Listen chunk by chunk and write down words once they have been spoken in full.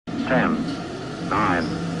10, 9,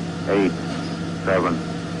 8, 7,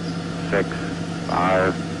 6,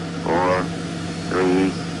 5, 4,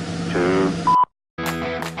 3, 2.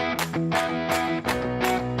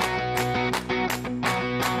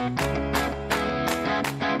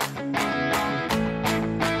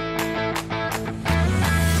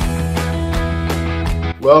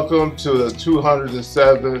 Welcome to the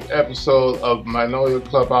 207th episode of Magnolia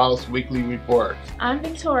Clubhouse Weekly Report. I'm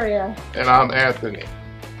Victoria. And I'm Anthony.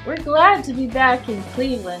 We're glad to be back in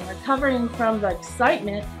Cleveland, recovering from the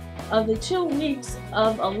excitement of the 2 weeks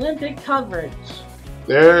of Olympic coverage.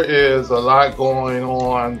 There is a lot going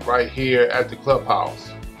on right here at the clubhouse,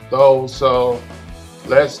 so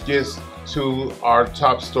let's get to our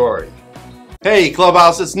top story. Hey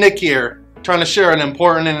Clubhouse, it's Nick here, trying to share an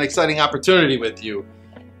important and exciting opportunity with you.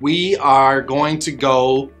 We are going to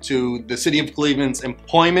go to the City of Cleveland's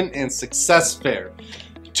Employment and Success Fair.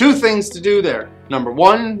 2 things to do there. Number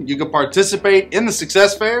 1, you can participate in the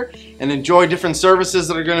Success Fair and enjoy different services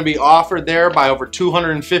that are going to be offered there by over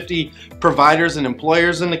 250 providers and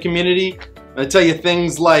employers in the community. I tell you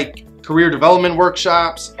things like career development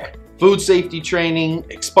workshops, food safety training,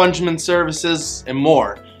 expungement services, and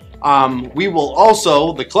more.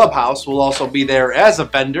 The clubhouse will also be there as a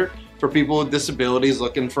vendor for people with disabilities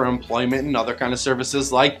looking for employment and other kind of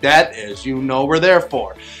services like that, as you know we're there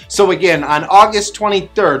for. So again, on August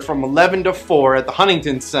 23rd from 11 to 4 at the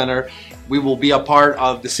Huntington Center, we will be a part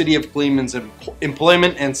of the City of Cleveland's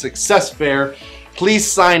Employment and Success Fair.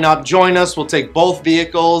 Please sign up, join us. We'll take both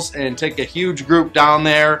vehicles and take a huge group down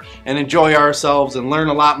there and enjoy ourselves and learn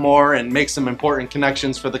a lot more and make some important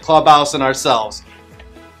connections for the clubhouse and ourselves.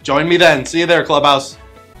 Join me then. See you there, clubhouse.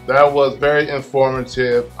 That was very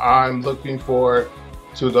informative. I'm looking forward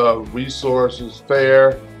to the resources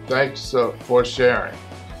fair. Thanks for sharing.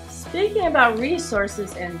 Speaking about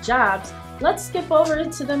resources and jobs, let's skip over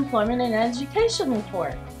to the Employment and Education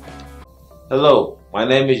Report. Hello, my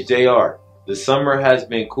name is JR. The summer has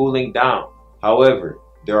been cooling down. However,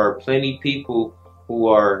 there are plenty people who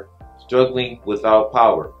are struggling without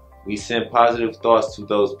power. We send positive thoughts to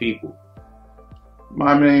those people.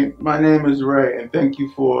 My name is Ray, and thank you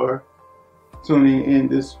for tuning in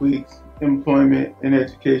this week's Employment and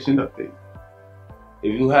Education Update.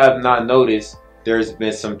 If you have not noticed, there's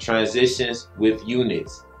been some transitions with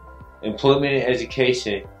units. Employment and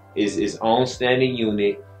Education is its own standing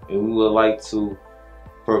unit, and we would like to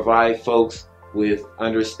provide folks with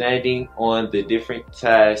understanding on the different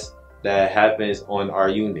tasks that happens on our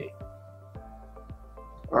unit.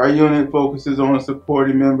 Our unit focuses on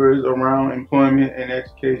supporting members around employment and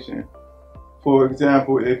education. For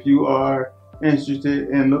example, if you are interested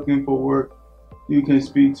in looking for work, you can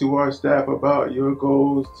speak to our staff about your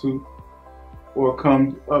goals or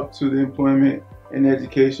come up to the Employment and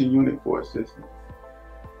Education Unit for assistance.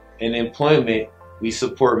 In employment, we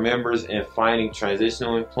support members in finding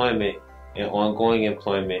transitional employment and ongoing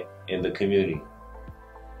employment in the community.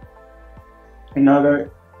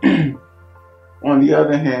 On the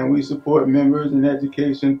other hand, we support members in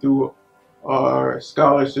education through our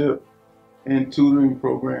scholarship and tutoring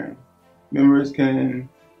program. Members can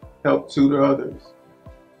help tutor others.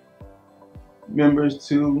 Members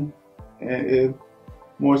too, and if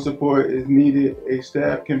more support is needed, a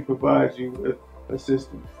staff can provide you with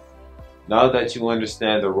assistance. Now that you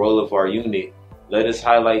understand the role of our unit, let us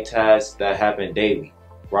highlight tasks that happen daily.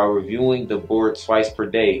 While reviewing the board twice per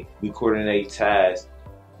day, we coordinate tasks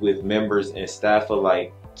with members and staff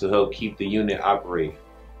alike to help keep the unit operating.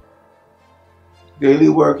 Daily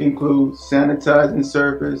work includes sanitizing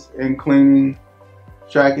surface and cleaning,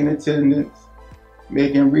 tracking attendance,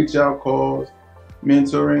 making reach out calls,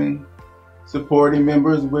 mentoring, supporting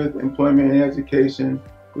members with employment and education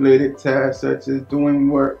related tasks such as doing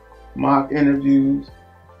work, mock interviews,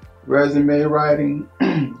 resume writing,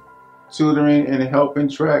 tutoring, and helping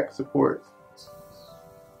track supports.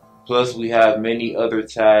 Plus, we have many other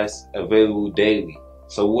tasks available daily.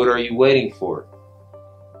 So what are you waiting for?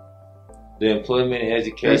 The Employment and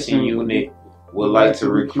Education Unit would like to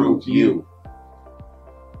recruit you.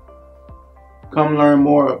 Come learn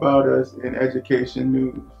more about us in education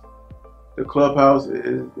news. The clubhouse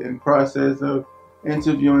is in process of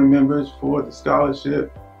interviewing members for the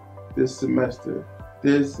scholarship this semester.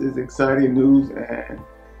 This is exciting news, and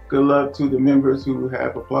good luck to the members who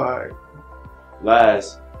have applied.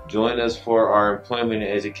 Last, join us for our Employment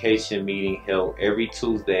and Education meeting held every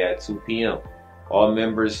Tuesday at 2 p.m. All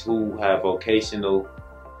members who have vocational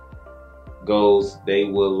goals they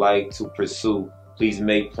would like to pursue, please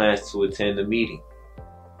make plans to attend the meeting.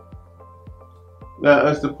 Let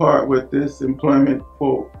us depart with this employment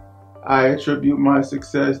quote. I attribute my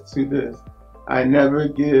success to this. I never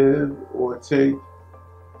give or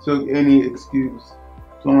took any excuse.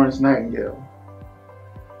 Florence Nightingale.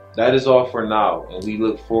 That is all for now, and we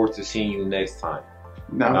look forward to seeing you next time.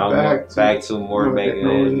 Now back to more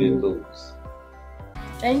Magnolia News.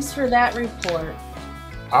 Thanks for that report.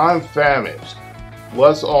 I'm famished.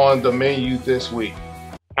 What's on the menu this week?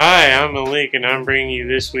 Hi, I'm Malik, and I'm bringing you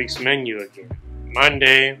this week's menu again.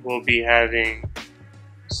 Monday, we'll be having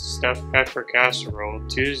stuffed pepper casserole.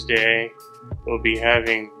 Tuesday, we'll be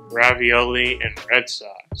having ravioli and red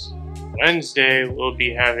sauce. Wednesday, we'll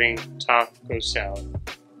be having taco salad.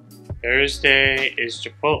 Thursday is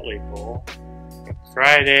chipotle bowl. And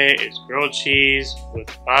Friday is grilled cheese with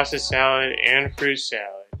pasta salad and fruit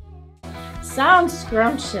salad. Sounds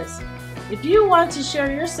scrumptious. If you want to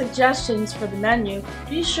share your suggestions for the menu,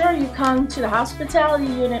 be sure you come to the hospitality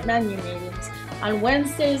unit menu meetings on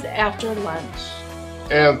Wednesdays after lunch.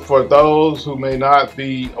 And for those who may not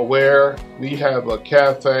be aware, we have a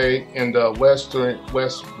cafe in the west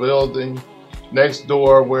building next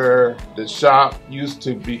door where the shop used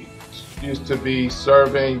to be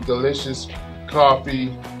serving delicious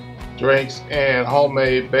coffee, drinks, and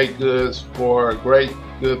homemade baked goods for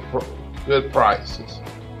good prices.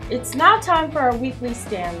 It's now time for our weekly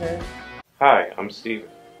standard. Hi, I'm Steven.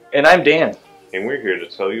 And I'm Dan. And we're here to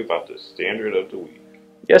tell you about the Standard of the Week.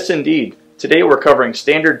 Yes, indeed. Today we're covering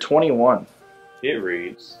Standard 21. It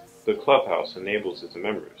reads, the Clubhouse enables its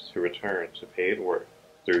members to return to paid work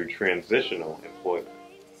through transitional employment,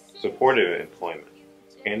 supportive employment,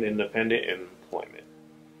 and independent employment.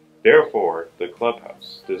 Therefore, the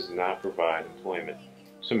Clubhouse does not provide employment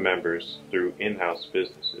to members through in-house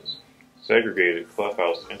businesses, segregated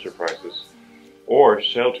clubhouse enterprises, or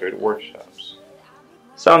sheltered workshops.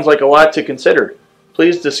 Sounds like a lot to consider.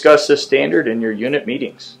 Please discuss this standard in your unit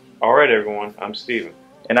meetings. Alright everyone, I'm Steven.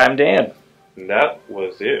 And I'm Dan. And that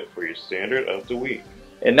was it for your Standard of the Week.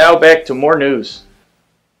 And now back to more news.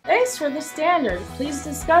 Thanks for the standard. Please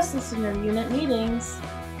discuss this in your unit meetings.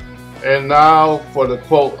 And now for the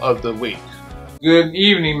quote of the week. Good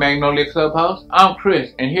evening, Magnolia Clubhouse. I'm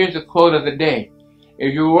Chris, and here's the quote of the day.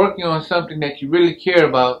 If you're working on something that you really care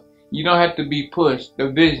about, you don't have to be pushed.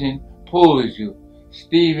 The vision pulls you.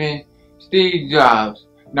 Steve Jobs.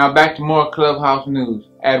 Now back to more Clubhouse news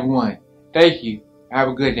at 1. Thank you. Have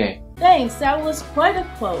a good day. Thanks, that was quite a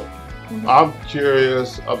quote. I'm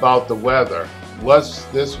curious about the weather. What's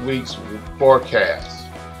this week's forecast?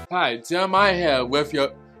 Hi, Jeremiah here with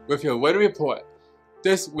your weather report.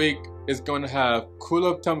 This week is going to have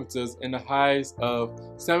cooler temperatures in the highs of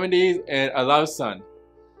 70s and a lot of sun.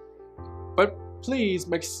 But please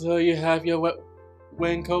make sure you have your wet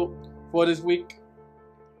raincoat for this week.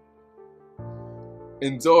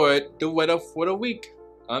 Enjoy the weather for the week.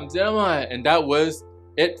 I'm Jeremiah, and that was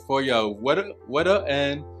it for your weather,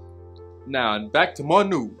 and now back to more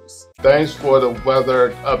news. Thanks for the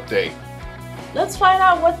weather update. Let's find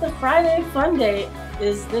out what the Friday Fun Day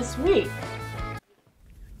is this week.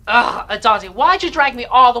 Ugh, Adante, why'd you drag me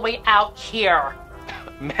all the way out here?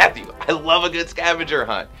 Matthew, I love a good scavenger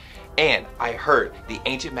hunt. And I heard the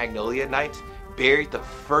ancient Magnolia Knights buried the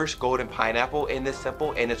first golden pineapple in this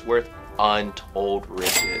temple, and it's worth untold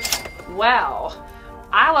riches. Well,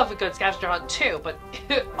 I love a good scavenger hunt too, but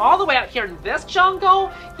all the way out here in this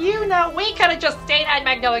jungle, you know, we could have just stayed at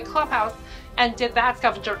Magnolia Clubhouse and did that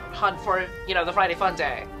scavenger hunt for, you know, the Friday Fun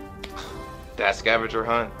Day. That scavenger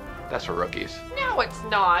hunt? That's for rookies. No, it's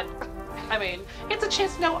not. I mean, it's a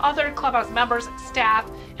chance to know other clubhouse members, staff,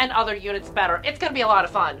 and other units better. It's gonna be a lot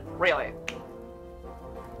of fun, really.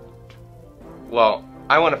 Well,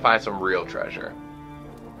 I want to find some real treasure.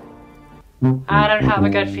 I don't have a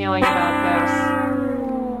good feeling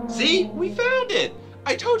about this. See? We found it!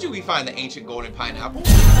 I told you we find the ancient golden pineapple.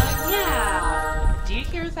 Yeah. Do you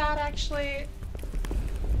hear that, actually?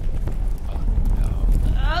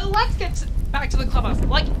 Let's get back to the clubhouse.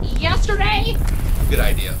 Like yesterday? Good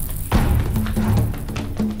idea.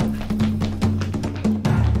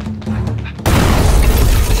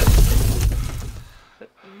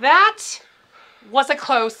 That was a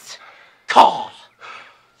close call.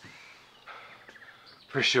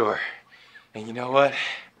 For sure. And you know what?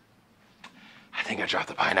 I think I dropped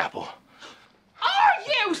the pineapple. Are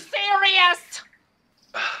you serious?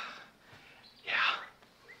 Yeah.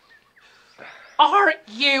 Are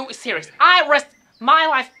you serious? I risk my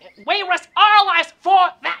life, we risk our lives for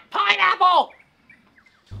that pineapple!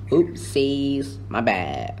 Oopsies, my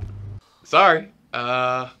bad. Sorry.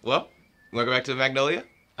 Well, wanna go back to Magnolia?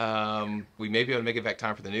 We may be able to make it back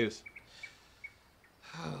time for the news.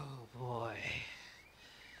 Oh boy.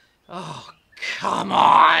 Oh, come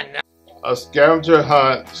on! A scavenger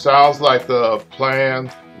hunt sounds like the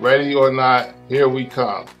plan Ready or not, here we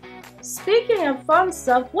come. Speaking of fun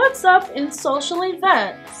stuff, what's up in social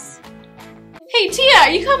events? Hey Tia, are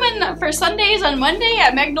you coming for Sundays on Monday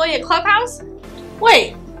at Magnolia Clubhouse?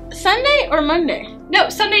 Wait, Sunday or Monday? No,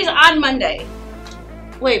 Sundays on Monday.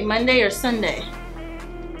 Wait, Monday or Sunday?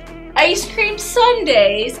 Ice cream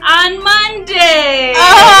sundaes on Monday.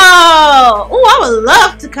 Oh, I would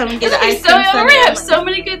love to come and get an ice cream sundae. We're gonna have so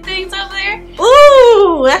many good things up there.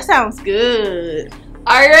 Ooh, that sounds good.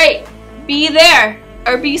 All right, be there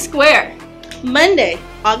or be square. Monday,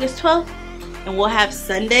 August 12th, and we'll have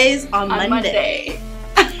Sundays on Monday.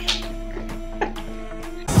 Take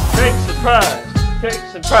surprise, take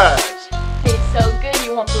surprise. Tastes so good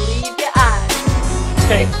you won't believe your eyes.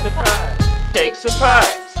 Take surprise, take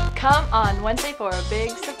surprise. Come on Wednesday for a big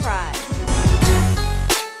surprise.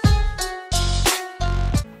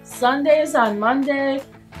 Sundays on Monday,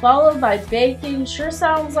 followed by baking. Sure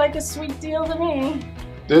sounds like a sweet deal to me.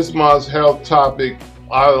 This month's health topic,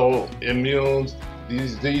 autoimmune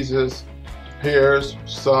diseases. Here's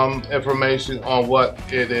some information on what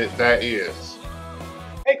that is.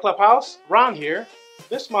 Hey Clubhouse, Ron here.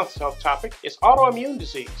 This month's health topic is autoimmune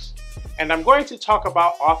disease, and I'm going to talk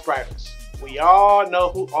about arthritis. We all know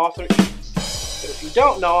who Arthur is, but if you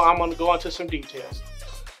don't know, I'm going to go into some details.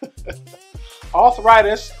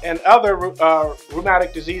 Arthritis and other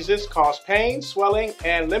rheumatic diseases cause pain, swelling,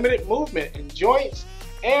 and limited movement in joints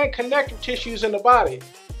and connective tissues in the body.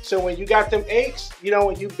 So when you got them aches,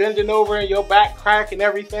 when you bending over and your back crack and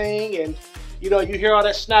everything, and you hear all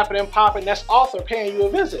that snapping and popping, that's Arthur paying you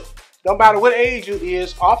a visit. No matter what age you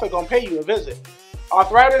is, Arthur gonna pay you a visit.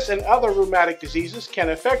 Arthritis and other rheumatic diseases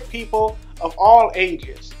can affect people of all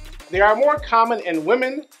ages. They are more common in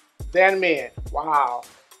women than men. Wow.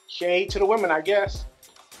 Shade to the women, I guess.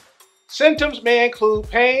 Symptoms may include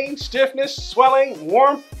pain, stiffness, swelling,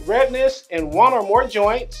 warmth, redness in one or more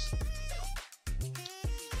joints.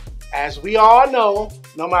 As we all know,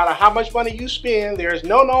 no matter how much money you spend, there is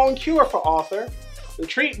no known cure for Arthur. The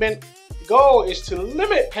treatment goal is to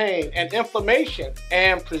limit pain and inflammation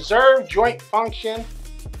and preserve joint function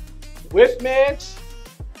with meds.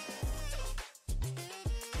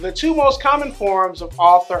 The two most common forms of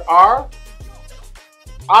Arthur are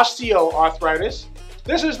osteoarthritis.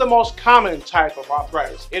 This is the most common type of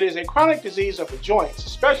arthritis. It is a chronic disease of the joints,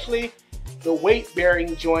 especially the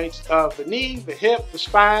weight-bearing joints of the knee, the hip, the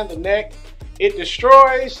spine, the neck. It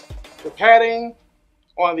destroys the padding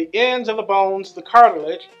on the ends of the bones, the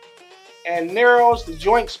cartilage, and narrows the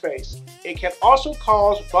joint space. It can also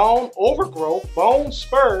cause bone overgrowth, bone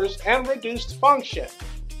spurs, and reduced function.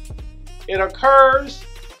 It occurs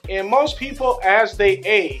in most people as they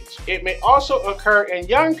age. It may also occur in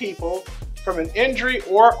young people from an injury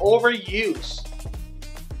or overuse.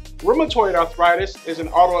 Rheumatoid arthritis is an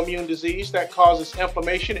autoimmune disease that causes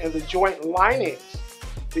inflammation in the joint linings.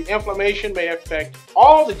 The inflammation may affect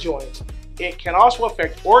all the joints. It can also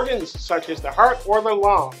affect organs such as the heart or the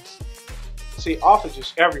lungs. See, Arthur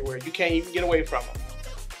just everywhere. You can't even get away from them.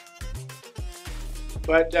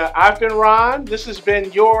 But I've been Ron. This has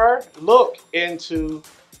been your look into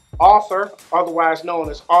Arthur, otherwise known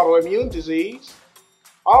as autoimmune disease.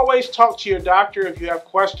 Always talk to your doctor if you have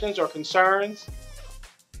questions or concerns.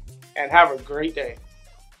 And have a great day.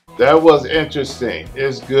 That was interesting.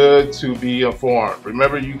 It's good to be informed.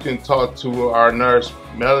 Remember, you can talk to our nurse,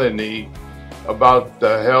 Melanie, about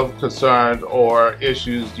the health concerns or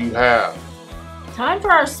issues you have. Time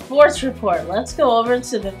for our sports report. Let's go over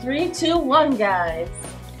to the 3, 2, 1, guys.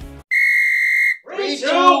 3, 2,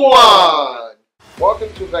 1!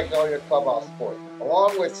 Welcome to Magnolia Clubhouse Sports.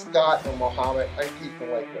 Along with Scott and Mohammed, I'm Keith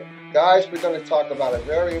from Lakewood. Guys, we're going to talk about a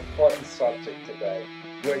very important subject today,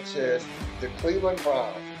 which is the Cleveland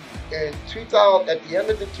Browns. At the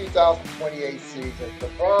end of the 2028 season, the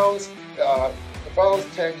Browns'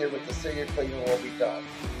 tenure with the city of Cleveland will be done.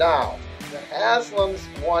 Now, the Haslams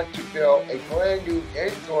want to build a brand new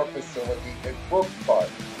indoor facility in Brook Park.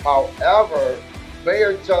 However,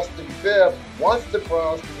 Mayor Justin Bibb wants the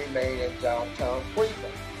Browns to remain in downtown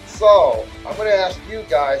Cleveland. So, I'm going to ask you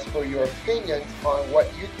guys for your opinions on what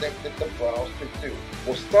you think that the Browns should do.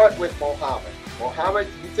 We'll start with Mohammed. Mohammed,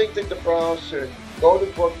 do you think that the Browns should go to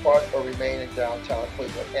Brook Park or remain in downtown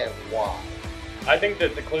Cleveland, and why? I think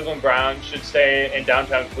that the Cleveland Browns should stay in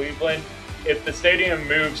downtown Cleveland. If the stadium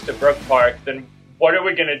moves to Brook Park, then what are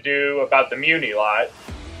we going to do about the Muni lot?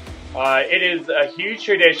 It is a huge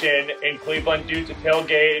tradition in Cleveland due to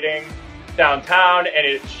tailgating downtown, and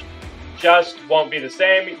it just won't be the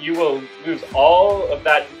same. You will lose all of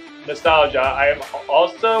that nostalgia. I am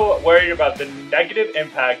also worried about the negative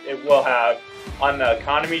impact it will have on the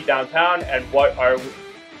economy downtown, and what are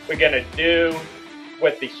we going to do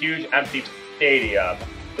with the huge empty stadium.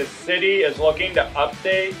 The city is looking to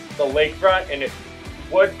update the lakefront, and it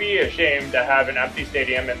would be a shame to have an empty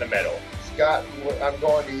stadium in the middle. Scott, I'm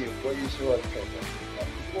going to you. What is your opinion?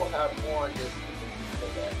 We'll have more on this for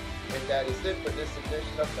that. And that is it for this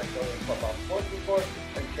edition of Magnolia Clubhouse Sports Report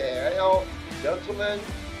and KIL. Gentlemen,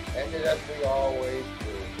 end it as we always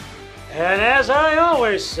do. And as I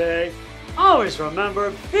always say, always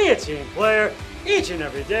remember, be a team player each and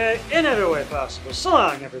every day in every way possible. So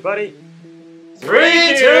long, everybody.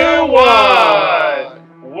 3, 2,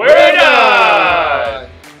 1. We're done.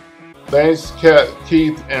 Thanks,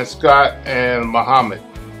 Keith and Scott and Muhammad.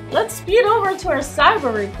 Let's speed over to our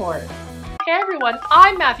cyber report. Hey everyone,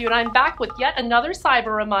 I'm Matthew and I'm back with yet another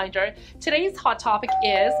cyber reminder. Today's hot topic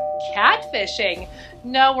is catfishing.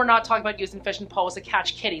 No, we're not talking about using fishing poles to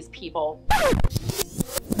catch kitties, people.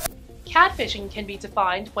 Catfishing can be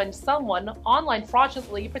defined when someone online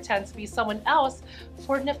fraudulently pretends to be someone else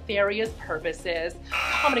for nefarious purposes.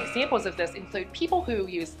 Common examples of this include people who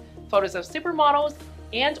use photos of supermodels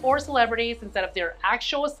and or celebrities instead of their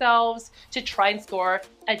actual selves to try and score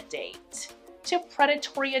a date, to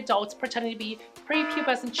predatory adults pretending to be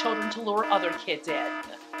prepubescent children to lure other kids in.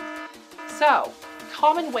 So,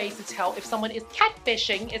 common ways to tell if someone is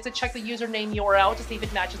catfishing is to check the username URL to see if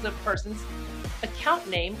it matches the person's account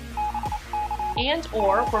name, and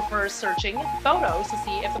or reverse searching photos to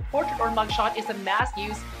see if the portrait or mugshot is a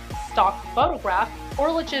mass-use stock photograph or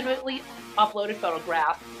legitimately uploaded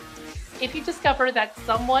photograph. If you discover that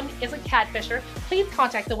someone is a catfisher, please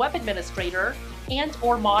contact the web administrator and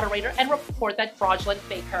or moderator and report that fraudulent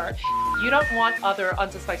faker. You don't want other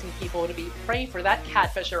unsuspecting people to be prey for that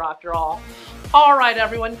catfisher after all. Alright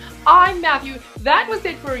everyone, I'm Matthew. That was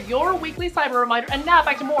it for your weekly cyber reminder, and now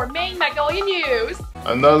back to more main Magnolia news.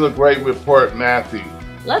 Another great report, Matthew.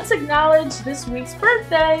 Let's acknowledge this week's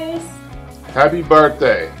birthdays. Happy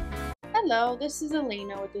birthday. Hello, this is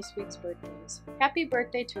Elena with this week's birthdays. Happy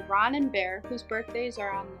birthday to Ron and Bear, whose birthdays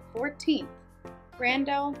are on the 14th.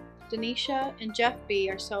 Brando, Denisha, and Jeff B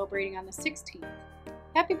are celebrating on the 16th.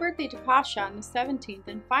 Happy birthday to Pasha on the 17th.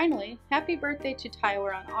 And finally, happy birthday to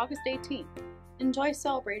Tyler on August 18th. Enjoy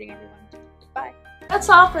celebrating, everyone. Bye. That's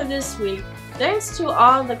all for this week. Thanks to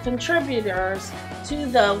all the contributors to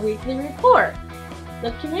the weekly report.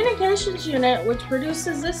 The communications unit, which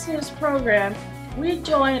produces this news program,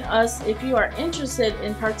 rejoin us if you are interested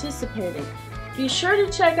in participating. Be sure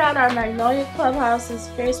to check out our Magnolia Clubhouse's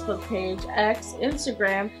Facebook page, X,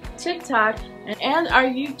 Instagram, TikTok, and our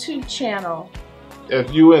YouTube channel.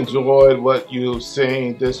 If you enjoyed what you've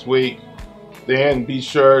seen this week, then be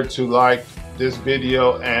sure to like this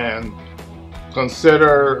video and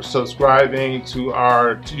consider subscribing to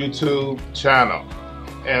our YouTube channel.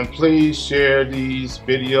 And please share these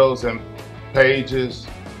videos and pages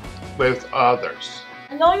with others.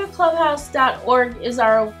 MagnoliaClubhouse.org is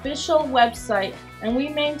our official website, and we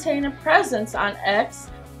maintain a presence on X,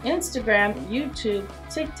 Instagram, YouTube,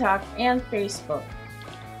 TikTok, and Facebook.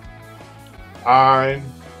 I'm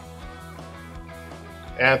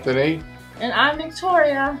Anthony. And I'm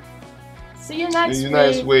Victoria. See you next week. See you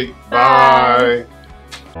next week. Bye.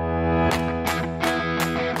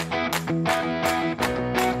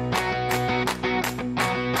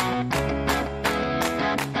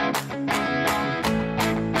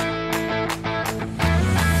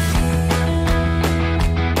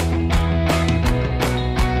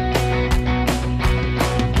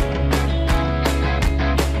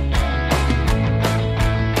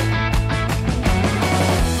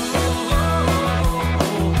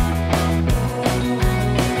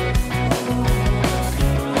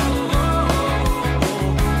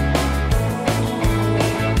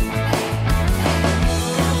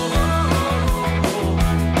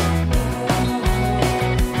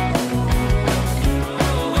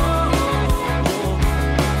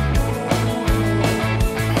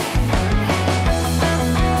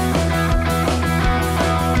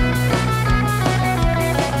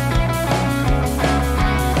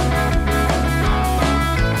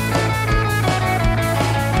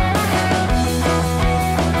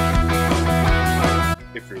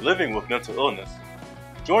 Living with mental illness,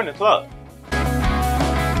 join the club.